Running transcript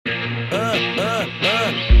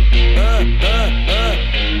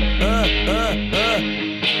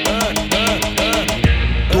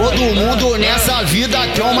Todo mundo nessa vida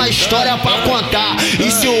tem uma história pra contar.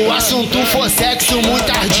 E se o assunto for sexo,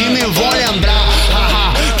 muitas de mim vão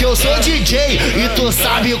lembrar. Que eu sou DJ e tu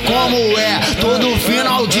sabe como é. Todo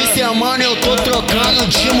final de semana eu tô trocando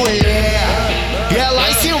de mulher. E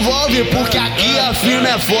ela se envolve porque aqui a firma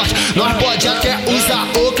é forte. Nós pode até usar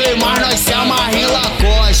Oakley, mas nós se amarra em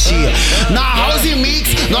Lacoste. Na House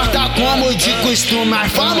Mix nós tá como de costume,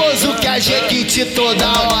 mais famoso que a Jequiti, toda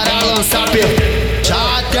hora lança perfeito.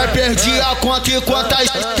 Já até perdi a conta e quantas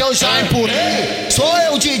que eu já empurrei. Sou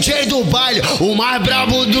eu DJ do baile, o mais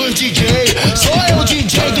brabo dos DJ. Sou eu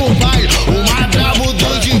DJ do baile, o mais brabo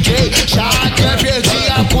dos DJ. Já até perdi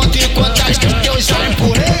a conta e quantas que eu já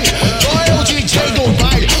empurrei. Sou eu DJ do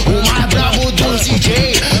baile, o mais brabo dos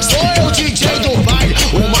DJ. Sou eu DJ do baile,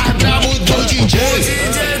 o mais brabo dos DJ. O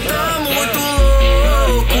DJ tá muito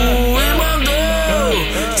louco e mandou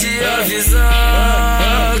te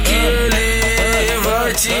avisar que ele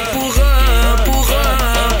vai te empurrar,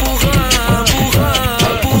 empurrar, empurrar, empurrar,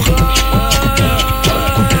 empurrar.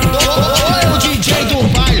 Sou eu DJ do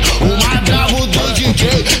baile, o mais brabo do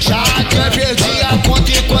DJ. Já até perdi a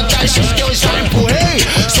conta e quantas que eu já empurrei.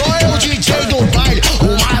 Sou eu DJ do baile,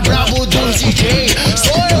 o mais brabo dos DJ.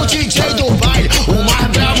 Sou eu DJ do baile, o mais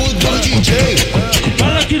brabo dos DJ.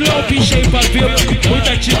 Fala que não é um bicho aí pra ver.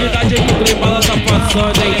 Muita atividade aí que o trem bala tá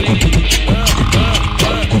passando, hein?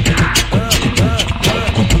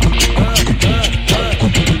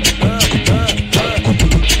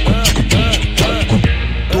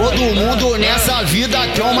 Todo mundo nessa vida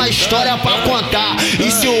tem uma história pra contar.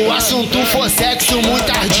 E se o assunto for sexo,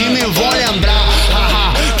 muitas de mim vão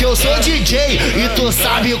lembrar. Que eu sou DJ e tu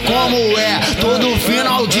sabe como é. Todo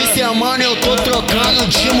final de semana eu tô trocando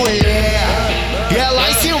de mulher. E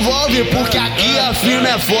ela se envolve porque aqui a firma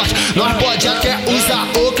é forte. Nós pode até usar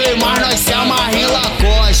Oakley, mas nós se amarra em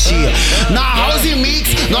Lacoste. Na House Mix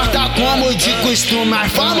nós tá como de costume,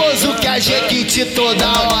 mais famoso que a Jequiti, toda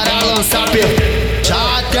hora lança perfeito.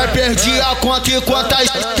 Já até perdi a conta e quantas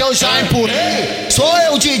que eu já empurrei. Sou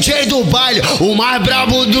eu DJ do baile, o mais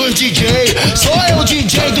brabo dos DJ. Sou eu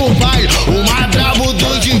DJ do baile, o mais brabo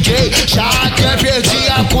dos DJ. Já até perdi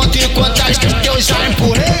a conta e quantas que eu já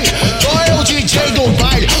empurrei. Sou eu DJ do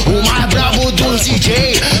baile, o mais brabo dos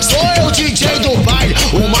DJ. Sou eu DJ do baile,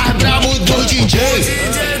 o mais brabo dos DJ. O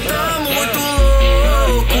DJ tá muito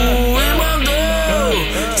louco e mandou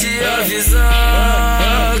te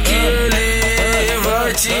avisar que ele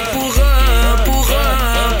vai te empurrar,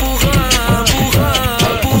 empurrar, empurrar, empurrar,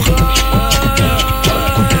 empurrar.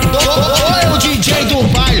 Sou eu DJ do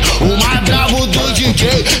baile, o mais brabo do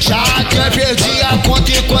DJ. Já até perdi a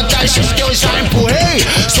conta e quantas que eu já empurrei.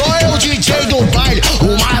 Sou eu DJ do baile,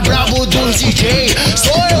 o mais brabo dos DJ.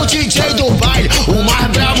 Sou eu DJ do baile, o mais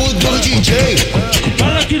brabo dos DJ.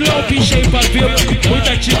 Fala que não é um bicho aí pra ver.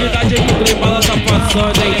 Muita atividade aí que o trem bala tá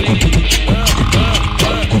passando,